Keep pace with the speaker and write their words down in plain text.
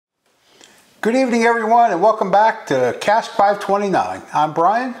Good evening, everyone, and welcome back to Cask 529. I'm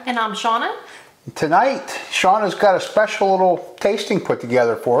Brian. And I'm Shona. Tonight, Shauna's got a special little tasting put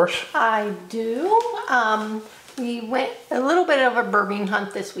together for us. I do. We went a little bit of a bourbon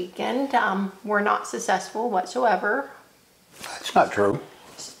hunt this weekend. We're not successful whatsoever. That's not true.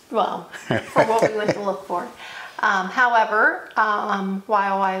 Well, for what we went to look for. However,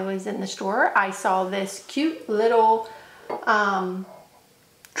 while I was in the store, I saw this cute little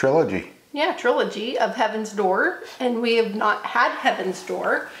Trilogy. Yeah, trilogy of Heaven's Door, and we have not had Heaven's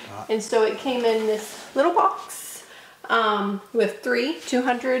Door, and so it came in this little box with three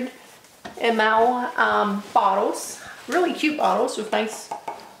 200 ml bottles, really cute bottles with nice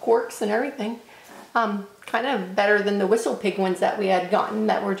corks and everything. Kind of better than the Whistle Pig ones that we had gotten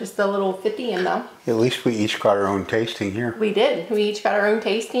that were just the little 50 ml. At least we each got our own tasting here. We did. We each got our own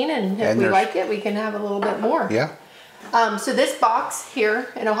tasting, and if we like it, we can have a little bit more. Yeah. So this box here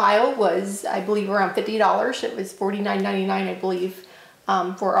in Ohio was, I believe, around $50. It was $49.99, I believe,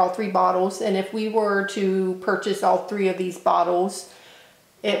 for all three bottles. And if we were to purchase all three of these bottles,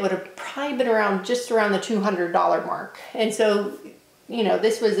 it would have probably been around just around the $200 mark. And so, you know,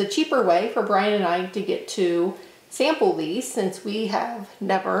 this was a cheaper way for Brian and I to get to sample these since we have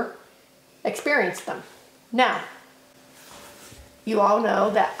never experienced them. Now, you all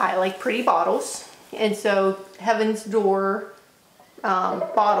know that I like pretty bottles. And so Heaven's Door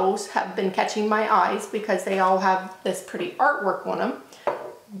bottles have been catching my eyes because they all have this pretty artwork on them.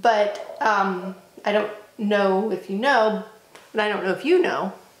 But I don't know if you know, but I don't know if you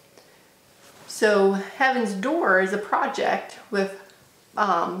know. So Heaven's Door is a project with,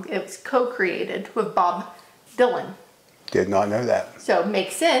 it was co-created with Bob Dylan. Did not know that. So it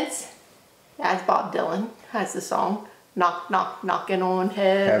makes sense, as Bob Dylan has the song, knock, knock, knocking on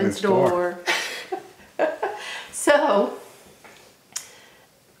Heaven's Door. So,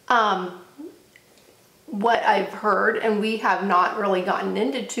 what I've heard, and we have not really gotten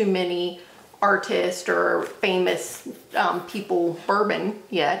into too many artists or famous people bourbon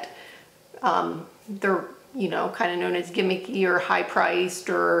yet. They're, you know, kind of known as gimmicky or high priced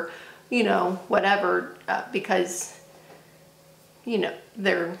or, you know, whatever, because, you know,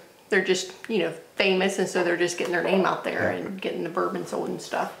 they're just, you know, famous, and so they're just getting their name out there and getting the bourbon sold and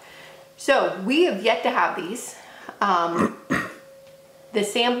stuff. So we have yet to have these. The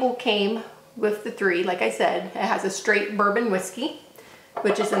sample came with the three, like I said. It has a straight bourbon whiskey,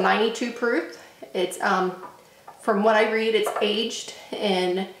 which is a 92 proof. It's, from what I read, it's aged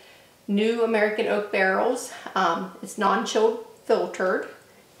in new American oak barrels. It's non-chilled filtered,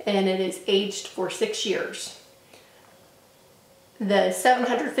 and it is aged for 6 years. The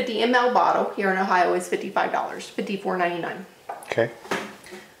 750 ml bottle here in Ohio is $55, $54.99. Okay.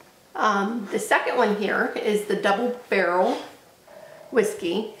 The second one here is the double barrel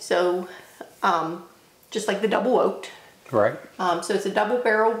whiskey. So, just like the double oaked. Right. So it's a double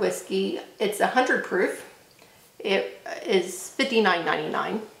barrel whiskey. It's 100 proof. It is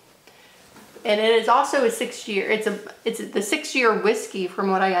 $59.99. And it is also a 6 year, it's the 6 year whiskey from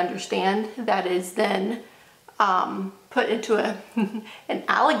what I understand that is then, put into an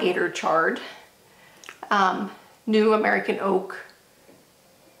alligator charred, new American oak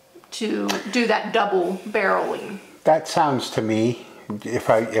to do that double barreling. That sounds to me, if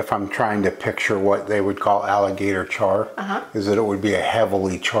I'm trying to picture what they would call alligator char, is that it would be a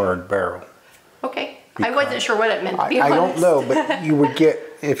heavily charred barrel. Okay. I wasn't sure what it meant, to be honest. I don't know, but you would get,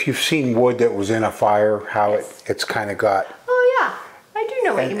 if you've seen wood that was in a fire, how it's kind of got... Oh yeah, I do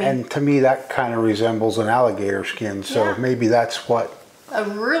know what you mean. And to me that kind of resembles an alligator skin, so maybe that's what... A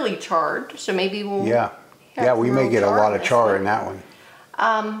really charred, so maybe we'll... Yeah, we may get a lot of char in that one.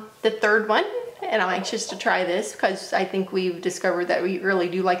 The third one, and I'm anxious to try this because I think we've discovered that we really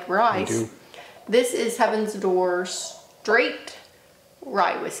do like rye. We do. This is Heaven's Door straight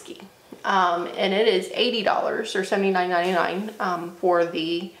rye whiskey. And it is $80 or $79.99 for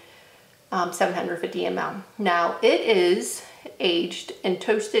the 750 ml. Now it is aged in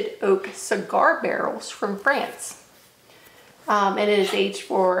toasted oak cigar barrels from France. And it is aged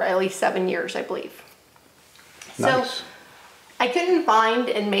for at least 7 years, I believe. Nice. So I couldn't find,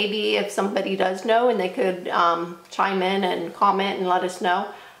 and maybe if somebody does know and they could chime in and comment and let us know,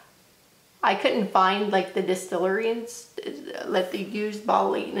 I couldn't find like the distilleries that they use,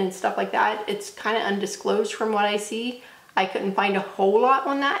 bottling and stuff like that. It's kind of undisclosed from what I see. I couldn't find a whole lot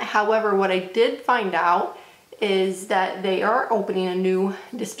on that. However, what I did find out is that they are opening a new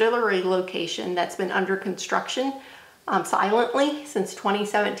distillery location that's been under construction silently since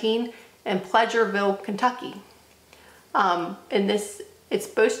 2017 in Pleasureville, Kentucky. And it's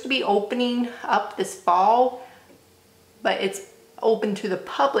supposed to be opening up this fall, but it's open to the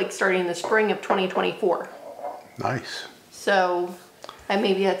public starting in the spring of 2024. Nice. So, and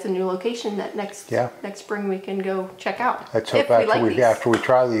maybe that's a new location that next spring we can go check out. Let's hope after we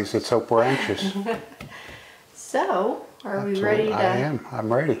try these, let's hope we're anxious. So, are we ready to? I am.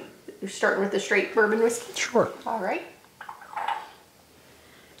 I'm ready. You're starting with the straight bourbon whiskey? Sure. All right.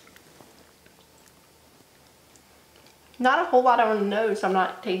 Not a whole lot on the nose. I'm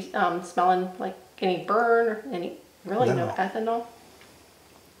not smelling like any burn or any, really no ethanol.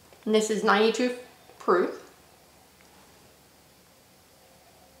 And this is 92 proof.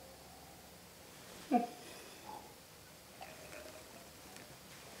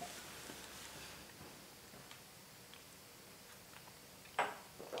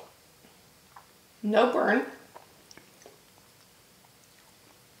 No burn.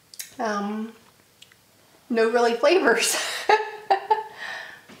 No really flavors.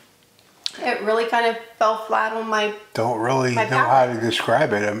 It really kind of fell flat on my Don't really know how to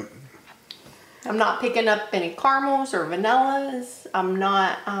describe it. I'm not picking up any caramels or vanillas. I'm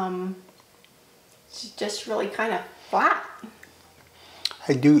not, it's just really kind of flat.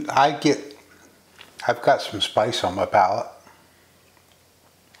 I've got some spice on my palate.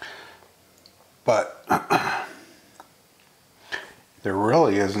 But there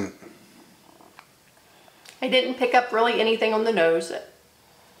really isn't. I didn't pick up really anything on the nose.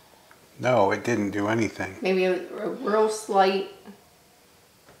 No, it didn't do anything. Maybe a real slight.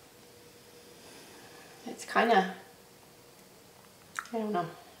 It's kind of, I don't know.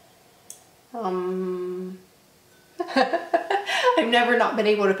 I've never not been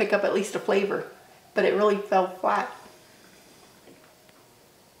able to pick up at least a flavor, but it really fell flat.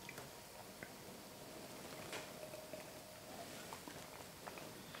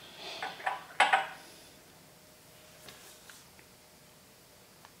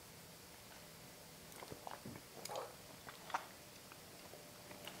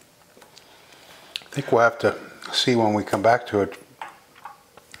 I think we'll have to see when we come back to it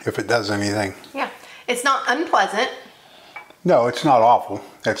if it does anything. Yeah, it's not unpleasant. No, it's not awful.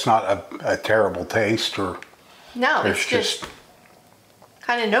 It's not a terrible taste or. No, it's just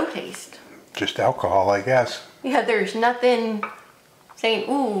kind of no taste. Just alcohol, I guess. Yeah, there's nothing saying,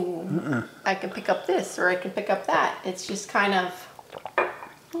 ooh, I can pick up this or I can pick up that. It's just kind of,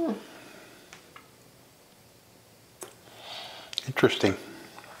 Interesting.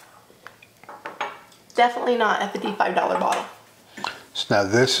 Definitely not a $55 bottle. So now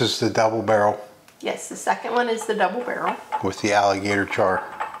this is the double barrel. Yes, the second one is the double barrel. With the alligator char.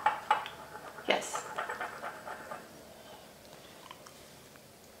 Yes.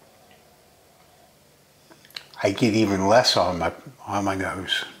 I get even less on my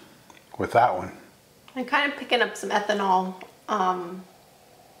nose with that one. I'm kind of picking up some ethanol, a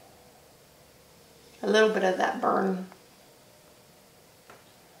little bit of that burn.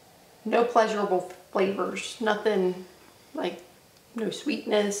 No pleasurable flavors, nothing like, no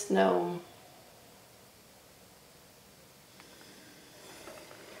sweetness, no.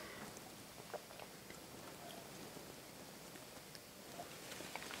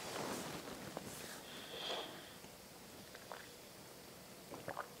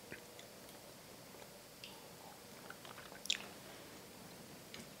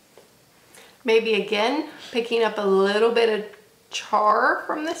 Maybe again, picking up a little bit of char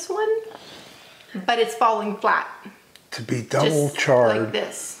from this one, but it's falling flat. To be double just charred. like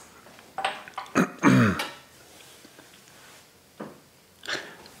this.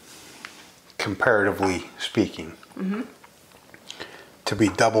 Comparatively speaking. To be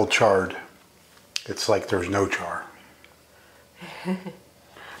double charred, it's like there's no char.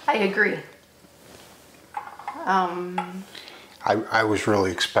 I agree. I was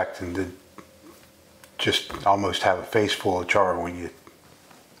really expecting to just almost have a face full of char when you...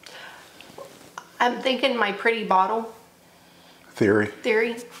 I'm thinking my pretty bottle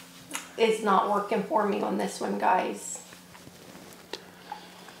Theory is not working for me on this one, guys.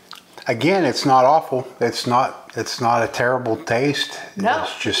 Again, it's not awful. It's not a terrible taste. No.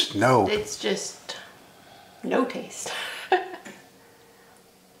 It's just no. It's just no taste.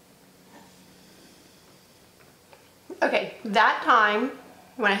 Okay, that time,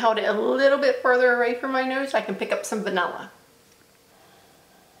 when I held it a little bit further away from my nose, I can pick up some vanilla.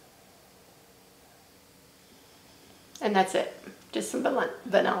 And that's it, just some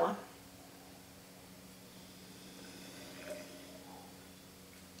vanilla.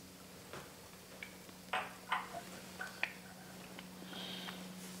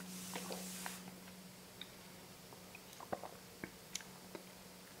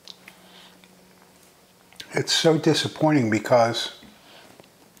 It's so disappointing because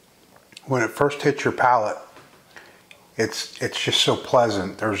when it first hits your palate, it's just so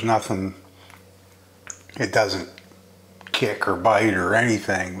pleasant. There's nothing, it doesn't kick or bite or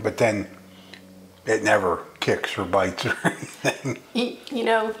anything, but then it never kicks or bites or anything. You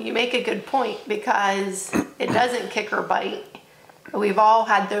know, you make a good point, because it doesn't kick or bite. We've all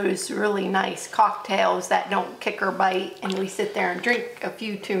had those really nice cocktails that don't kick or bite, and we sit there and drink a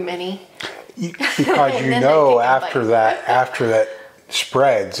few too many. Because you know after that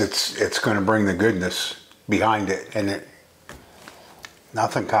spreads, it's going to bring the goodness behind it, and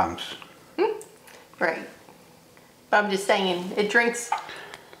nothing comes. Right. But I'm just saying, it drinks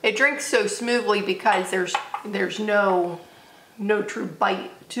so smoothly because there's no true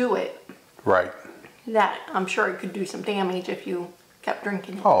bite to it. Right. That I'm sure it could do some damage if you kept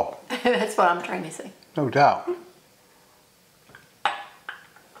drinking it. Oh. That's what I'm trying to say. No doubt.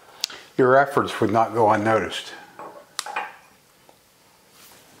 Your efforts would not go unnoticed,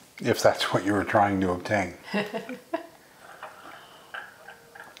 if that's what you were trying to obtain.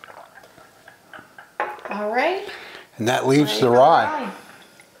 All right. And that leaves the rye.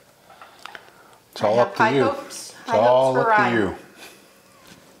 It's all up to you. It's all up to you.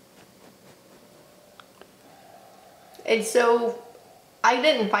 And so I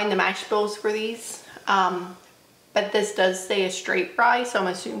didn't find the mash bills for these, but this does say a straight rye, so I'm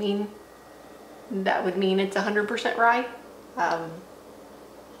assuming that would mean it's 100% rye.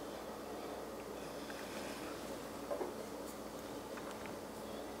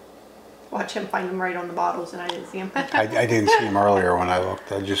 Watch him find them right on the bottles, and I didn't see them. I didn't see them earlier when I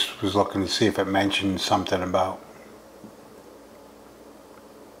looked. I just was looking to see if it mentioned something about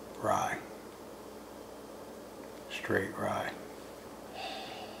rye. Straight rye.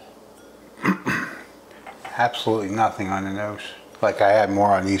 Absolutely nothing on the nose. Like I had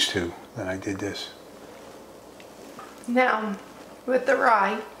more on these two than I did this. Now, with the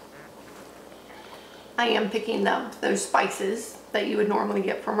rye, I am picking up those spices that you would normally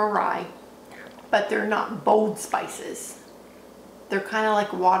get from a rye, but they're not bold spices. They're kind of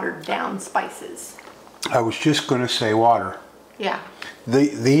like watered down spices. I was just going to say water. Yeah.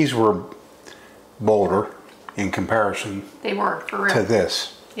 These were bolder in comparison. They were, for real. To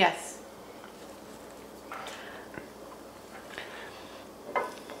this. Yes.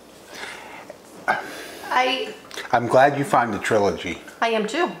 I'm glad you found the trilogy. I am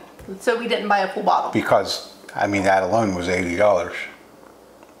too. So we didn't buy a full bottle. Because, I mean, that alone was $80.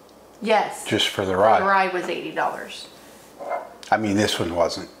 Yes. Just for the rye. The rye was $80. I mean, this one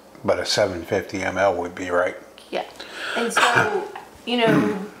wasn't, but a 750 ml would be, right? Yeah. And so, you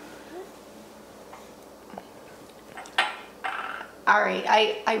know, all right,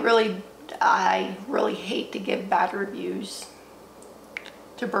 I really hate to give bad reviews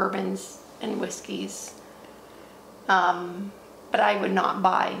to bourbons and whiskeys, but I would not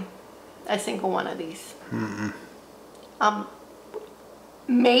buy a single one of these. Mm-mm.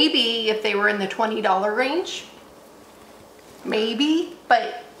 Maybe if they were in the $20 range, maybe,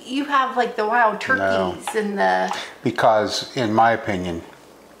 but you have like the wild turkeys and the... Because, in my opinion,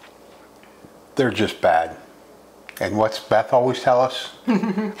 they're just bad. And what's Beth always tell us?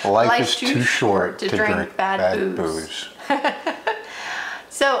 Life is too short to drink bad booze.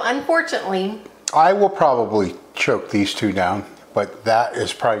 So, unfortunately... I will probably choke these two down, but that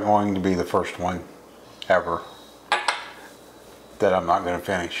is probably going to be the first one ever that I'm not going to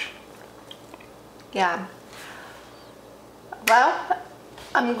finish. Yeah. Well,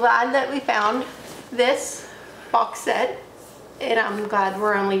 I'm glad that we found this box set, and I'm glad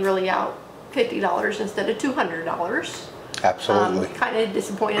we're only really out $50 instead of $200. Absolutely. Kind of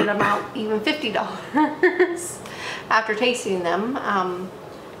disappointed I'm out even $50 after tasting them.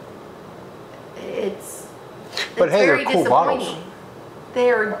 But hey, very they're cool bottles.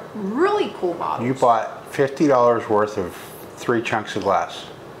 They're really cool bottles. You bought $50 worth of 3 chunks of glass.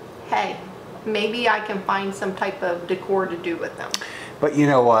 Hey, maybe I can find some type of decor to do with them. But you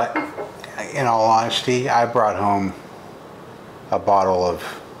know what? In all honesty, I brought home a bottle of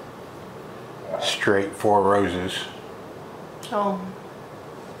straight Four Roses. Oh.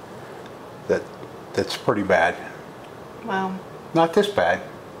 That's pretty bad. Wow. Not this bad,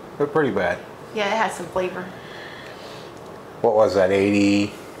 but pretty bad. Yeah, it has some flavor. What was that,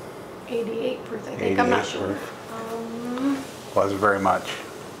 80? 88 proof, I think. I'm not sure. Wasn't very much.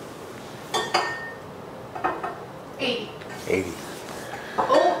 80. 80.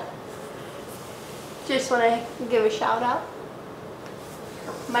 Oh! Just want to give a shout out.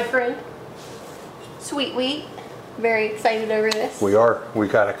 My friend, Sweet Wheat, very excited over this. We are. We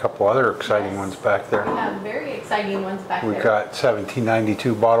got a couple other exciting ones back there. We have very exciting ones back there. We've got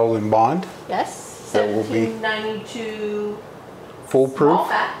 1792 bottled in bond. Yes, That will be 1792 foolproof. small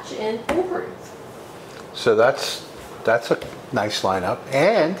batch and foolproof. So that's that's a nice lineup.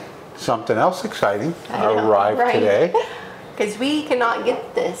 And something else exciting I know, arrived right? today. Because we cannot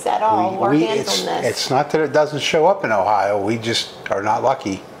get this at all, our hands on this. It's not that it doesn't show up in Ohio, we just are not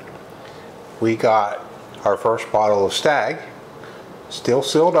lucky. We got our first bottle of Stag, still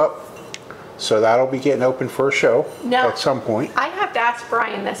sealed up, so that'll be getting open for a show at some point. I have to ask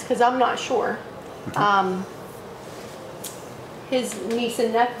Bryan this because I'm not sure. His niece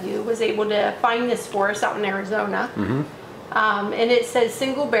and nephew was able to find this for us out in Arizona. And it says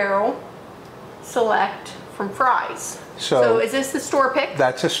single barrel select from Fry's. So is this the store pick?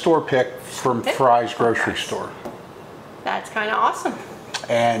 That's a store pick from Fry's grocery store. That's kind of awesome.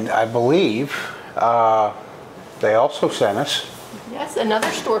 And I believe they also sent us. Yes,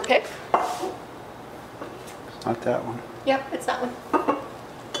 another store pick. Not that one. Yep, it's that one.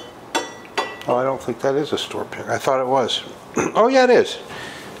 Oh, I don't think that is a store pick. I thought it was. Oh, yeah, it is.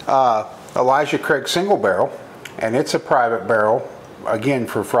 Elijah Craig single barrel, and it's a private barrel, again,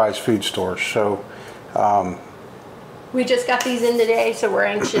 for Fry's food stores. So we just got these in today, so we're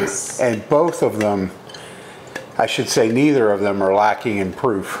anxious. And both of them, I should say neither of them are lacking in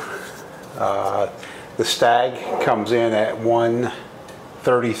proof. The Stag comes in at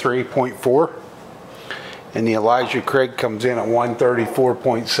 133.4, and the Elijah Craig comes in at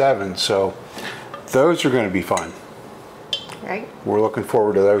 134.7. So those are going to be fun. Right. We're looking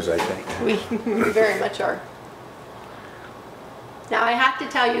forward to those, I think. We very much are. Now I have to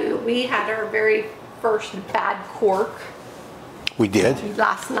tell you, we had our very first bad cork. We did.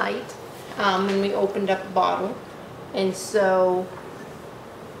 Last night, when we opened up the bottle. And so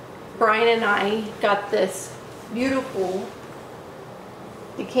Bryan and I got this beautiful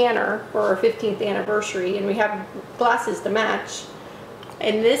decanter for our 15th anniversary, and we have glasses to match.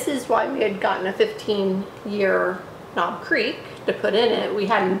 And this is why we had gotten a 15-year Knob Creek to put in it. We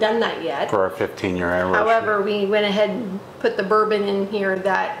hadn't done that yet. For our 15-year anniversary. However, we went ahead and put the bourbon in here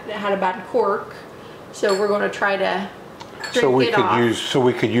that had a bad cork. So we're going to try to drink it off. So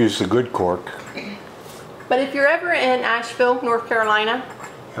we could use the good cork. But if you're ever in Asheville, North Carolina,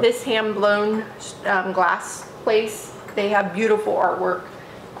 this hand-blown glass place, they have beautiful artwork.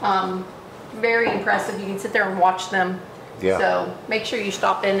 Very impressive. You can sit there and watch them. Yeah. So make sure you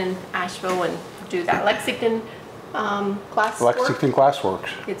stop in Asheville and do that. Lexington Glassworks.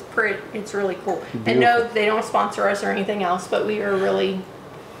 It's really cool. Beautiful. And no, they don't sponsor us or anything else, but we are really.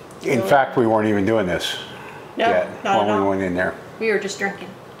 In fact, we weren't even doing this yet not when we went in there. We were just drinking.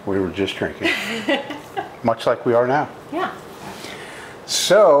 We were just drinking. Much like we are now. Yeah.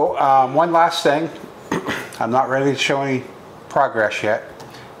 So, one last thing. I'm not ready to show any progress yet.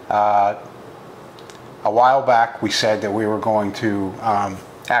 A while back, we said that we were going to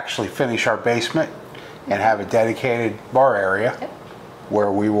actually finish our basement and have a dedicated bar area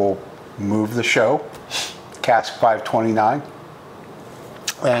where we will move the show, Cask 529.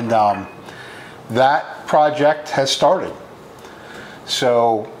 And that project has started.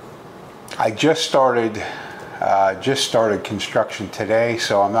 So I just started construction today,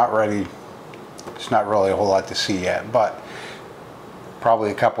 so I'm not ready. It's not really a whole lot to see yet, but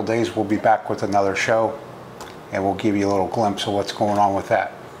probably a couple days we'll be back with another show, and we'll give you a little glimpse of what's going on with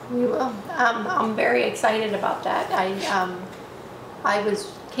that. We will. I'm very excited about that. I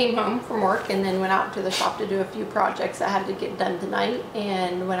came home from work and then went out to the shop to do a few projects I had to get done tonight.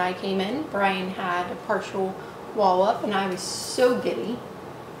 And when I came in, Bryan had a partial wall up, and I was so giddy.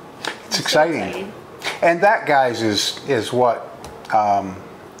 It's exciting. And that, guys, is what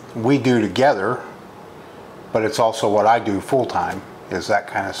we do together, but it's also what I do full time, is that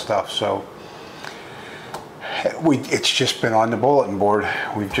kind of stuff. So it's just been on the bulletin board.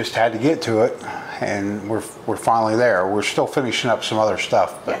 We've just had to get to it, and we're finally there. We're still finishing up some other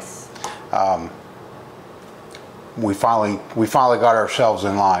stuff, but yes. We finally got ourselves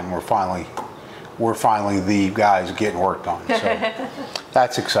in line. We're finally the guys getting worked on. So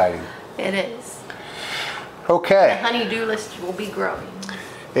that's exciting. It is. Okay. The honey-do list will be growing.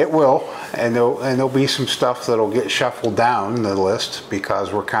 It will, and there'll be some stuff that'll get shuffled down the list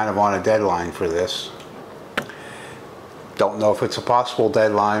because we're kind of on a deadline for this. Don't know if it's a possible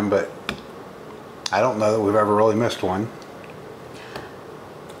deadline, but I don't know that we've ever really missed one.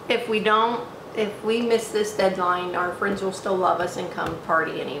 If we miss this deadline, our friends will still love us and come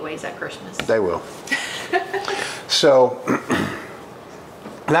party anyways at Christmas. They will. So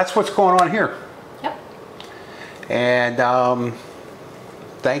that's what's going on here. Yep. And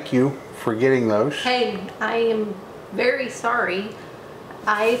thank you for getting those. Hey, I am very sorry.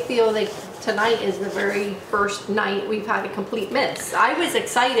 I feel like tonight is the very first night we've had a complete miss. I was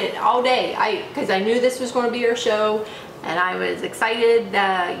excited all day because I knew this was going to be our show, and I was excited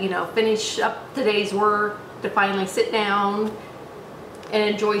to finish up today's work, to finally sit down and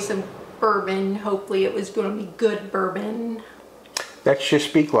enjoy some bourbon. Hopefully it was going to be good bourbon. Let's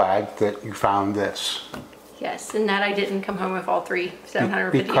just be glad that you found this. Yes, and that I didn't come home with all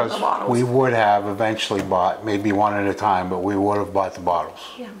 750 of the bottles. We would have eventually bought, maybe one at a time, but we would have bought the bottles.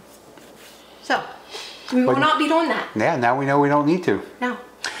 Yeah. So, we will not be doing that. Yeah, now we know we don't need to. No.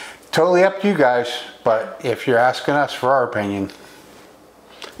 Totally up to you guys, but if you're asking us for our opinion,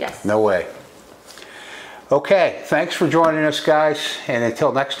 yes. No way. Okay, thanks for joining us, guys, and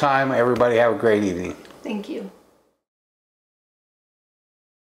until next time, everybody have a great evening. Thank you.